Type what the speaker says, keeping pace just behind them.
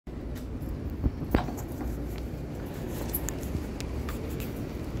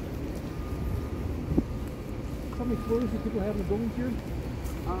dolmen experience that people have in the buildings here?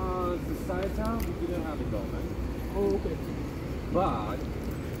 The Stuytown, we didn't have a dolmen. Oh, okay. But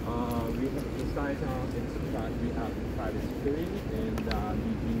we have the Stuytown we have private security and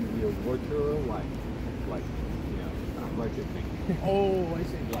we do the virtual like merchant thing. Oh, I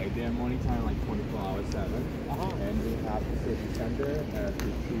see. Like they're monitoring time like 24 hours 7. And we have the safety center at the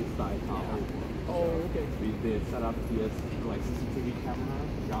two Stuytown. Oh, okay. We did set up this like CCTV camera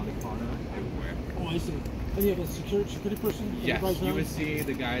around the corner everywhere. Oh, I see. And you have a security person? Yes, you would see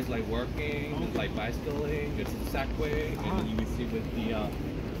the guys like working, like bicycling, there's a Segway, and then you would see with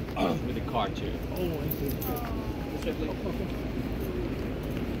the car too. Oh, I see. Okay.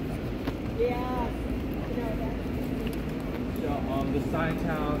 Yeah. So the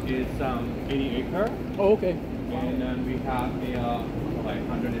Stuytown is 80 acre. Oh, okay. And then we have a like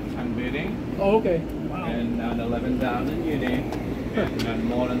 110 building. Oh, okay. Wow. And 11,000 units, and then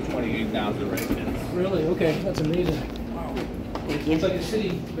more than 28,000 residents. Really? Okay, that's amazing. Wow. It's like a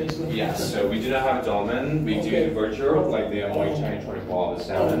city, basically. Yes, so we do not have a dolmen. We do virtual, like the monitoring 24 hours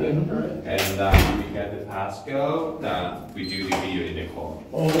 7. And we get the passcode. We do the video in the call.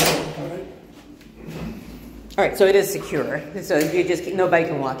 Oh, okay. All right. All right, so it is secure. So you just nobody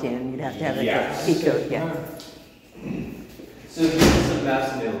can walk in. You'd have to have a key code. Yeah. So this is a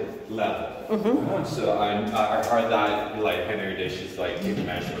mezzanine level. So I heard that like Henry Dish is like you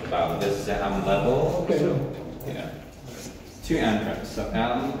mentioned about this is M level. Okay. So, yeah. 2 entrances, so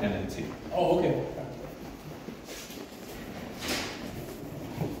M and then T. Oh, okay.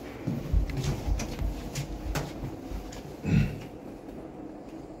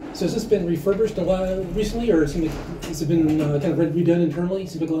 So has this been refurbished a lot recently, or has it been kind of redone internally? It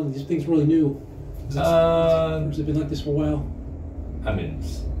seems like a lot of these things are really new. Or has it been like this for a while? I mean,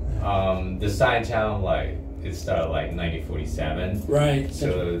 the Stuytown like it started like 1947. Right.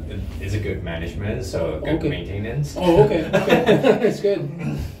 So it's a good management, so good maintenance. Oh, okay. Okay. That's good.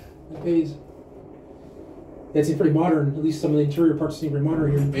 That pays. That seems pretty modern. At least some of the interior parts seem pretty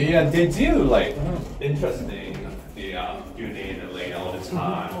modern here. Yeah, they do like interesting. The unit and lane all the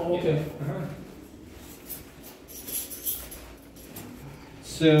time. Oh, okay.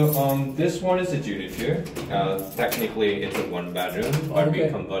 So this one is a unit here. Technically, it's a 1 bedroom, but we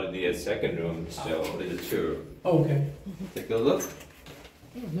converted it as a 2nd room, so it's a 2 room. Oh, okay. Take a look.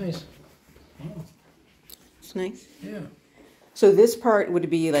 Oh, nice. Oh. It's nice. Yeah. So this part would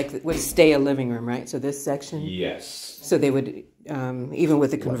be like would stay a living room, right? So this section. Yes. So they would even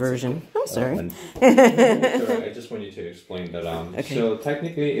with the conversion. I'm sorry. Sorry, I just want you to explain that. Okay. So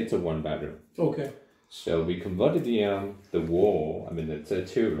technically, it's a 1 bedroom. Okay. So we converted the wall. I mean, it's a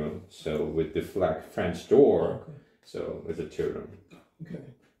 2 room. So with the flag French door, so it's a 2 room. Okay.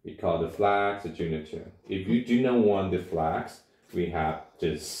 We call the flags a junior 2. If you do not want the flags, we have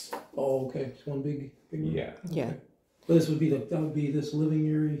this. Oh, okay. It's one big room. Yeah. Yeah. Okay. But this would be that would be this living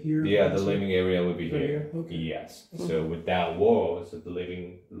area here. Yeah, the living area would be Right here. Okay. Yes. So with that wall, so the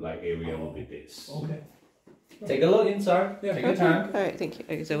living area will be this. Okay. Take a look inside. Yeah. Take your time. All right, thank you.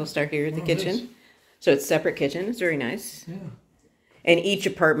 Okay, so we'll start here at the kitchen. Nice. So it's separate kitchen. It's very nice. Yeah. And each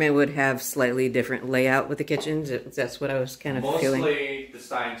apartment would have slightly different layout with the kitchens. That's what I was kind of feeling. Mostly the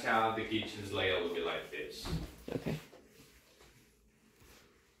Stuytown, the kitchen's layout would be like this. Okay.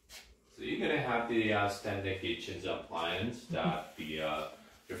 So you're gonna have the standard kitchen's appliance, that the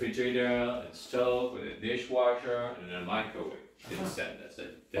refrigerator and stove with a dishwasher and a microwave. It's standard, so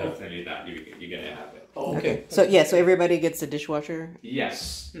definitely that you're gonna have it. Oh, okay. So yeah, so everybody gets a dishwasher.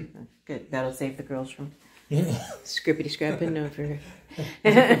 Yes. Good. That'll save the girls from Yeah. scrippity scrapping over.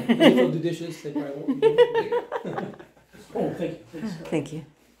 They will do dishes. They probably won't. Oh, thank you. Thanks. Thank you.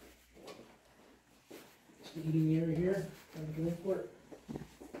 Just the eating area here. I'm going for it.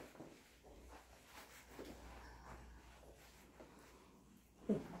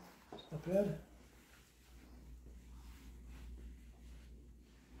 It's not bad.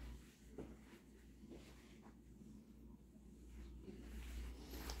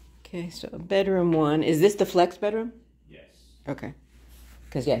 Okay, so bedroom 1. Is this the flex bedroom? Yes. Okay.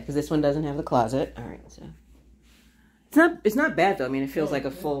 Because this one doesn't have the closet. All right, so it's not bad though. I mean, it feels like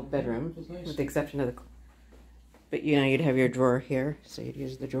a full bedroom, Nice. with the exception of the. But you'd have your drawer here, so you'd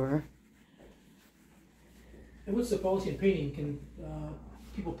use the drawer. And what's the policy in painting? Can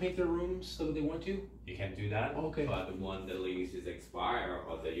people paint their rooms the way they want to? You can do that. Okay. But the one the lease is expired,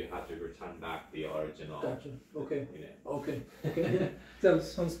 or that you have to return back the original. Gotcha. Okay. Unit. Okay. Okay.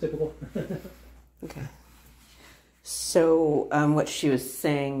 Sounds typical. Okay. So what she was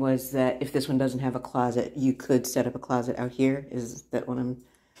saying was that if this one doesn't have a closet, you could set up a closet out here. Is that what I'm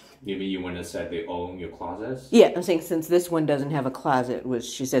You mean you want to say they own your closets? Yeah, I'm saying since this one doesn't have a closet,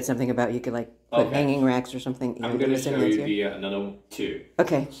 she said something about you could like put Okay. hanging racks or something. I'm going to show you another two.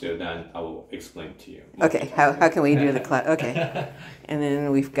 Okay. So then I will explain to you. Okay, how can we do the closet? Okay. And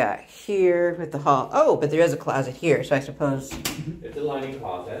then we've got here with the hall. Oh, but there is a closet here, so I suppose. It's a lining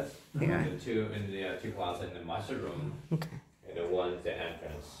closet. Yeah. The two closets in the master room. Okay. And the one the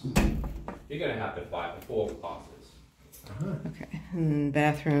entrance. You're going to have the 4 closets. Okay. And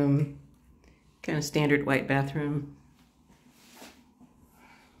bathroom, kind of standard white bathroom.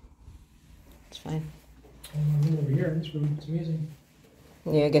 It's fine. Over here, this room, it's amazing.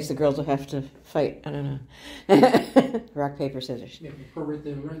 Yeah, I guess the girls will have to fight. I don't know. Rock, paper, scissors. Yeah, prorate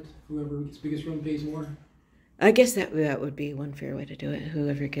the rent. Whoever gets the biggest room pays more. I guess that would be one fair way to do it.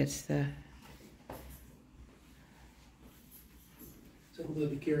 Whoever gets the. So hopefully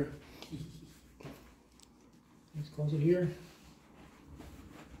it'll be Kira. Let's close it here.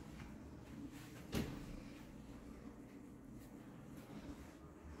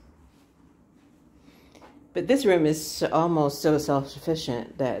 But this room is almost so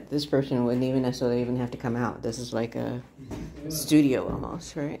self-sufficient that this person wouldn't even necessarily even have to come out. This is like a studio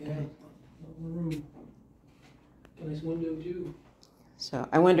almost, right? Yeah, more room. A nice window too. So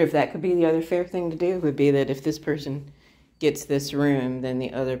I wonder if that could be the other fair thing to do, would be that if this person gets this room, then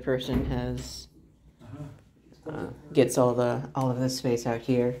the other person has gets all of this space out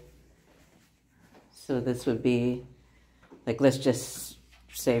here. So this would be like, let's just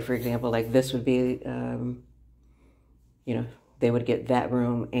say, for example, like this would be, you know, they would get that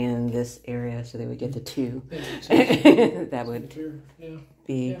room and this area, so they would get the 2. That would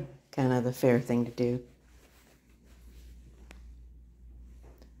be kind of the fair thing to do.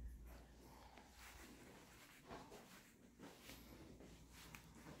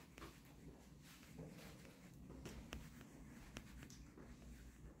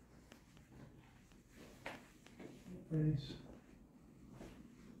 Nice.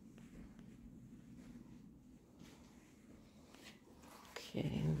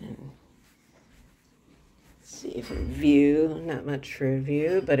 Okay, and then let's see for view. Not much for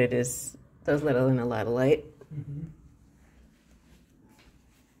view, but it does let in a lot of light. Mm-hmm.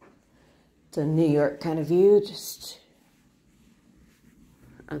 It's a New York kind of view, just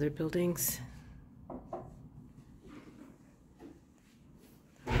other buildings.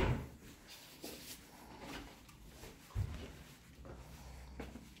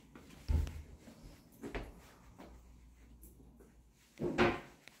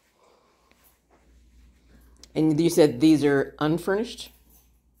 And you said these are unfurnished?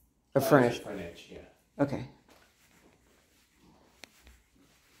 Or furnished? Furnished, yeah. Okay.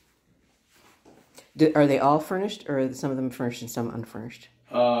 Are they all furnished, or are some of them furnished and some unfurnished?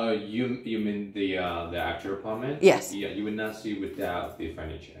 You mean the actual apartment? Yes. Yeah, you would not see without the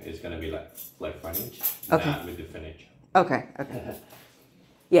furniture. It's gonna be like furniture, Okay. not with the furniture. Okay. Okay.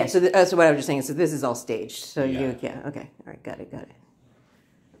 Yeah. So so what I was just saying. So this is all staged. So Yeah. Okay. All right. Got it.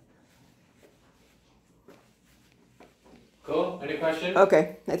 Cool. Any questions?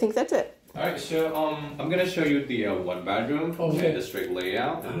 Okay. I think that's it. All right. So I'm gonna show you the 1 bedroom Okay. and the straight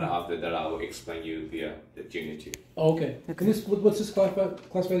layout, and then after that I will explain you the junior 2. Oh, okay. And this, what's this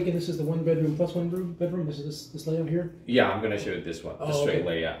classified again? This is the 1 bedroom plus 1 bedroom. This is this layout here. Yeah, I'm gonna show you this one, the Oh, straight okay.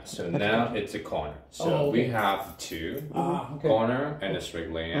 layout. So now it's a corner. So Oh, okay. we have 2 Okay. corner and a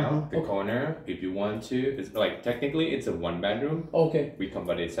straight layout. The Okay. corner, if you want to, it's like technically it's a 1 bedroom. Okay. We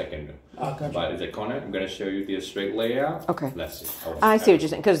convert it second room. Gotcha. But it's a corner. I'm gonna show you the straight layout. Okay. Let's see. I see what you're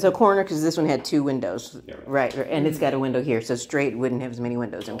saying. Because the corner, because this one had 2 windows. Yeah, Right. And it's got a window here. So straight wouldn't have as many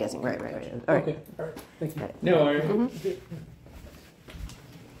windows, I'm guessing. Right. All right. Okay. All right. Thank you. No worries.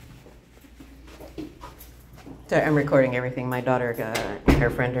 So I'm recording everything. My daughter and her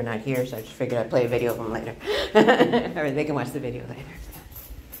friend are not here, so I just figured I'd play a video of them later. All right, they can watch the video later.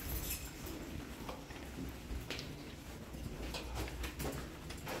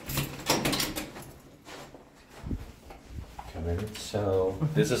 Come in. So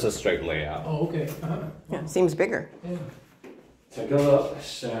this is a straight layout. Oh, okay. Yeah, seems bigger. Yeah. Take a look.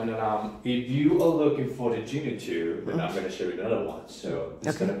 So if you are looking for the junior 2, then I'm gonna show you another one. So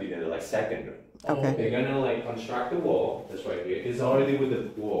this is Okay. gonna be the second room. Okay. They're gonna construct the wall. That's right here. It's already with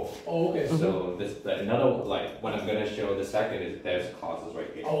the wall. Oh, okay. So another what I'm gonna show the second is there's closets right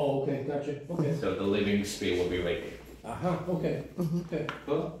here. Oh, okay. Gotcha. Okay. So the living space will be right here. Okay. Okay.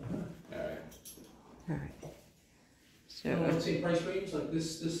 Cool. All right. All right. So, Let's say price range like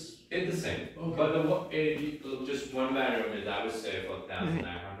this. It's the same. Okay. But just 1 bedroom is I would say for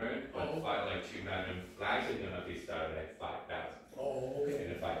 1,900. But Oh. like 2 bedroom flats is gonna be started at 5,000. Oh, okay. In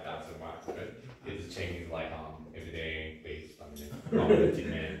the 5,100. It's changing like every day based on the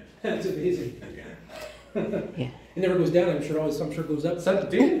demand. That's amazing. Yeah. It never goes down. I'm sure it goes up. Some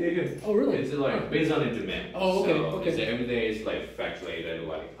they do. Oh, really? It's like based on the demand. Oh, okay, So okay. it's every day is like fluctuated,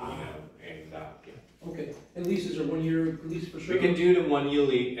 like and yeah. Okay. And leases are 1 year lease for sure? We can do the 1 year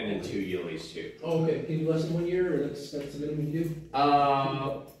lease and then 2 year lease too. Oh, okay. Can you do less than 1 year, or that's the minimum you do?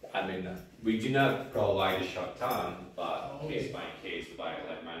 I mean, we do not provide a short term, but Oh, okay. case by case by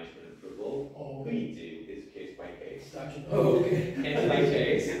like management approval. Oh, We okay. do is case by case. Gotcha. Oh, okay. Case by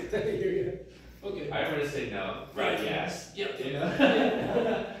case. Okay. I don't want to say no. Right? Yes. Yep. You know.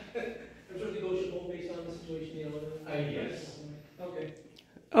 I'm sure negotiable based on the situation, you know. Yes. Okay.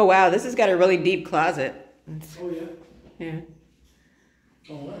 Oh wow, this has got a really deep closet. Oh, yeah. Yeah.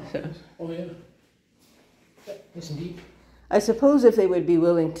 Oh, wow. So- Oh, yeah. Nice and deep. I suppose if they would be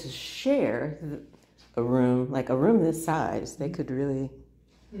willing to share a room, like a room this size, they could really.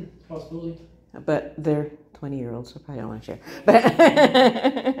 Possibility. But they're 20-year-olds, so probably don't want to share. But Want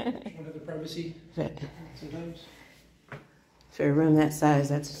to have the privacy sometimes. for a room that size,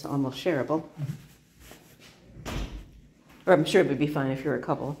 that's almost shareable. Or I'm sure it would be fine if you're a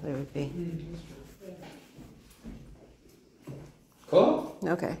couple. It would be. Cool.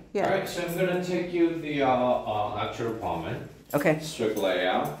 Okay. Yeah. All right. So I'm gonna take you the actual apartment, Okay. strict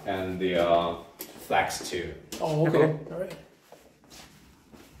layout, and the flex too. Oh, okay. Okay. All right.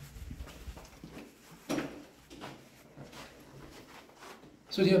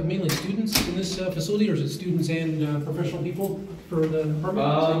 So do you have mainly students in this facility, or is it students and professional people for the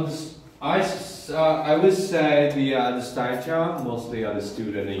apartment? I would say the Stuytown mostly are the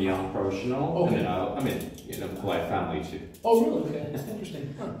student and young professional, Okay. and then I mean like family too. Oh, really? Okay.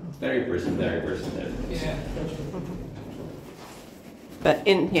 Interesting. Huh. Very person. Yeah. Gotcha. But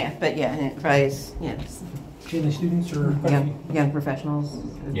it probably is, yes. Mainly students or Young professionals.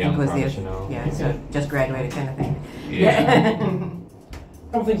 I Young think was the- professional. Yeah, so just graduated kind of thing. Yeah.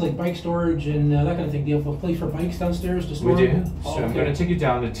 Couple things like bike storage and that kind of thing. Do you have a place for bikes downstairs to store? We do. them? So Oh, I'm okay. gonna take you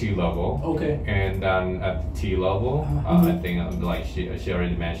down to T level. Okay. And then at the T level, I think like she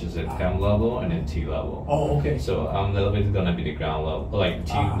already mentions at M level and then T level. Oh, okay. So M level is gonna be the ground level, like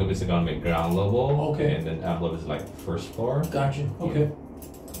T level is gonna be ground level. Okay. And then M level is like first floor. Gotcha. Okay.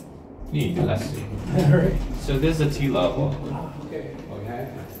 Neat. Let's see. All right. So this is a T level. Okay. Okay.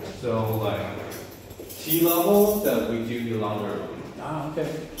 So like T level that we do the laundry room. Okay.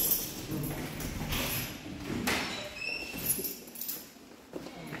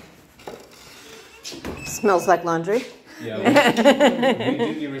 Smells like laundry. Yeah.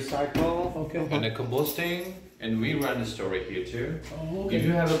 We do the recycle. Okay. And the composting, and we run the storage here too. Oh, If you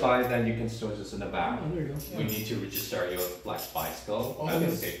okay. have a bike, then you can store this in the back. Oh, there you go. We need to register your bicycle Oh, at the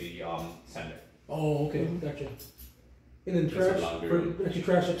okay. safety center. Oh, okay. Gotcha. And then It's a trash, laundry for room. actually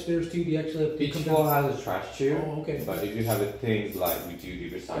trash upstairs too. Do you actually have to Each come floor down? has a trash too. Oh, okay. But if you have a things like we do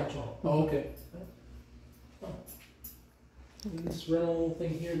the Gotcha. recycle. Oh, okay. Oh. And this rental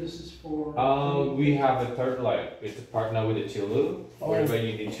thing here, this is for. We have a third, like it's a partner with the Tulu. Oh. Wherever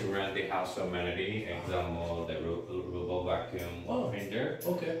you need to rent the household amenity, example the robo vacuum Oh. cleaner.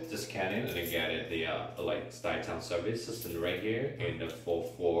 Okay. Just scan it and then get it the like Stuytown service system right here in the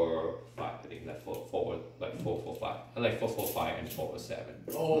 445. I think that 445, like 445 and 407.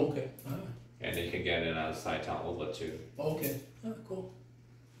 Oh, okay. And then you can get it out of Stuytown over too. Okay. Oh, cool.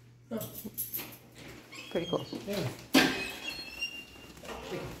 Pretty cool. Yeah.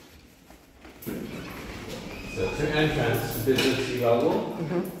 So two entrance, this is T level,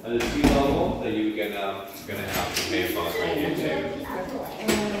 and the T level that you're gonna have the main box right here too.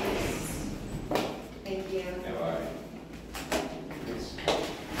 Thank you. Yeah, all right.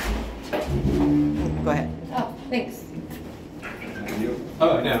 Go ahead. Oh, thanks.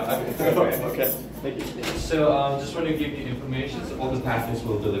 Oh no, okay. Thank you. So just want to give you information. So all the packages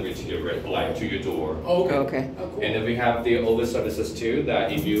will deliver to your to your door. Oh, okay. Okay. Oh, cool. And then we have the other services too.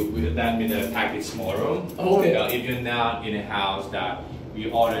 That if you that means a package small room. Oh, okay. If you're not in a house that we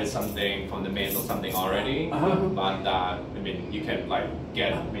ordered something from the mail or something already, but I mean you can like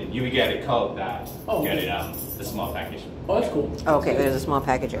get. I mean you will get a code that Oh, get okay. it the small package. Oh, that's cool. Okay, there's a small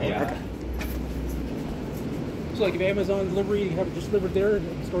package area. Yeah. Okay. So like if Amazon delivery, you have it just delivered there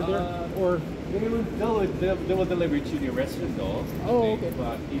and stored there, or They will deliver to the resident door. Oh, okay.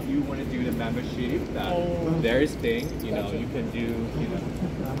 But if you want to do the membership, that Oh. there is thing, you know, Gotcha. you can do, you know.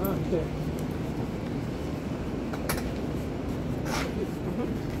 okay.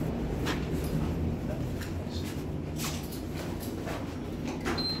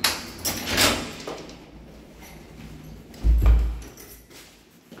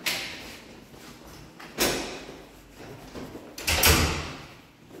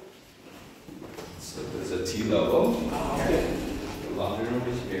 So there's a T level. Okay. The laundry room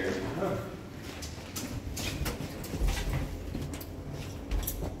is here. So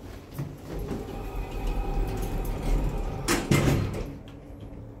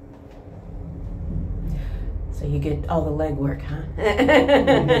you get all the leg work, huh?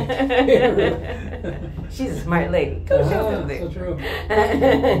 She's a smart lady. Go show them So true.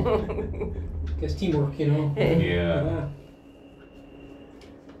 Guess teamwork, you know. Yeah.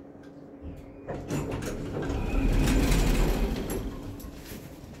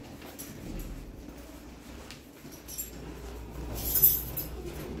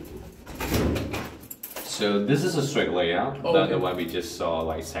 So this is a straight layout. Oh, The okay. one we just saw,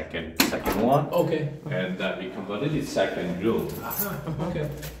 like second one. Okay. And that we converted it second room. Okay.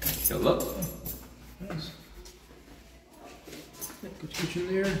 So look. Nice. Good kitchen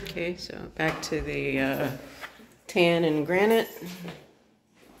there. Okay, so back to the tan and granite.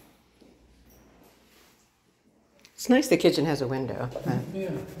 It's nice the kitchen has a window. Yeah.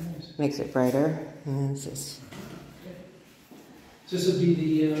 Nice. Makes it brighter. And this is, So this would be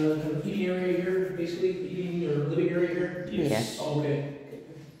the kind of eating area here, basically eating or living area here. Yes. Oh, okay.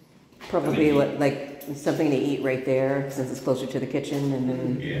 probably what, like something to eat right there since it's closer to the kitchen, and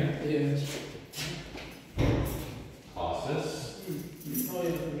then Yeah. Yes. Closets. Oh, yeah,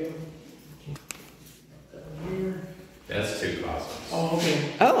 there we go. Here. That's two closets. Oh,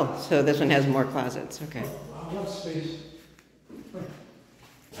 okay. oh, so this one has more closets. Okay. Wow, a lot of space.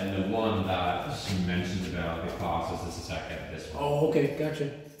 And the one that she mentioned about the closets is the second, this one. Oh, okay, gotcha.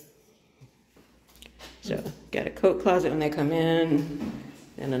 So got a coat closet when they come in,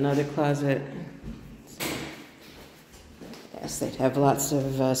 and another closet. Yes, they'd have lots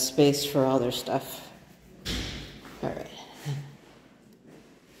of space for all their stuff. All right.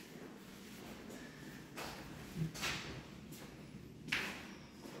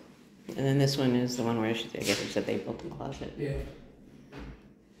 And then this one is the one where I guess it said they built the closet. Yeah.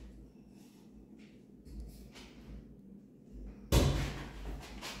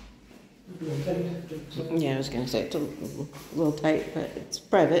 Yeah, I was gonna say it's a little tight, but it's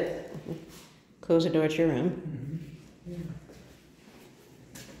private. Close the door to your room.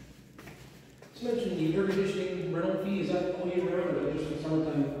 So you mentioned the air conditioning rental fee, is that all year round or just in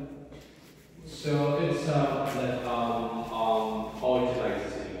summertime? So it's all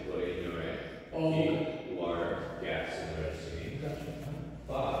utilizes included in your rent. Oh, Heat, water, gas, and electricity. Gotcha.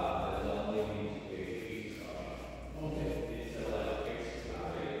 But the only thing to pay is Okay. it's a electric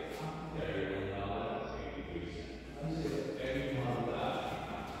salary. Every $1 every month that you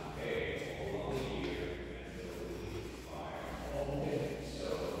have to pay for 1 year until it expires. Oh, okay. So you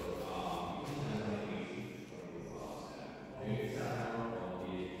can have like 20%. It's not on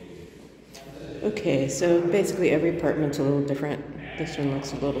the Okay, so basically every apartment's a little different. This one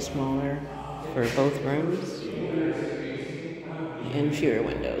looks a little smaller for both rooms and fewer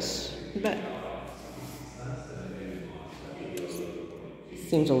windows, but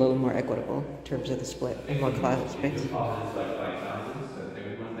seems a little more equitable in terms of the split and more closet space. deposit is like 5,000, so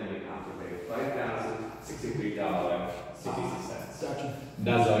every month then you have to pay $5,063.66. Gotcha.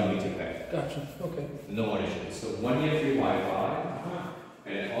 That's all you need to pay. Gotcha. Okay. No addition. So 1 year free Wi-Fi,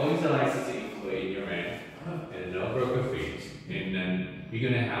 and all user licensing included in your rent, and no broker fees, and then you're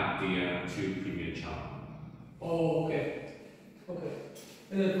gonna have the 2 premium channel. Oh, okay. Okay.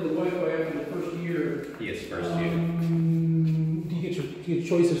 And then for the Wi-Fi after the first year, Yes, first year. do you get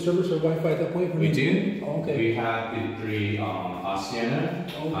choice of service or Wi-Fi at that point? We do. Oh, okay. We have the 3 Asiana,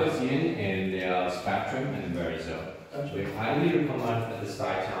 Okay. ASEAN, and Spectrum, and Verizon. Gotcha. We highly recommend that the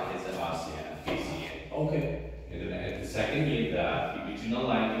Stuytown is the ASEAN, ASEAN. Okay. And then at the second year, that if you do not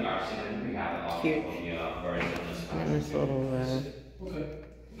like the ASEAN, we have an option Here. for the Verizon and And this Spectrum. little Okay.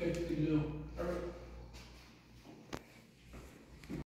 Okay, good to know.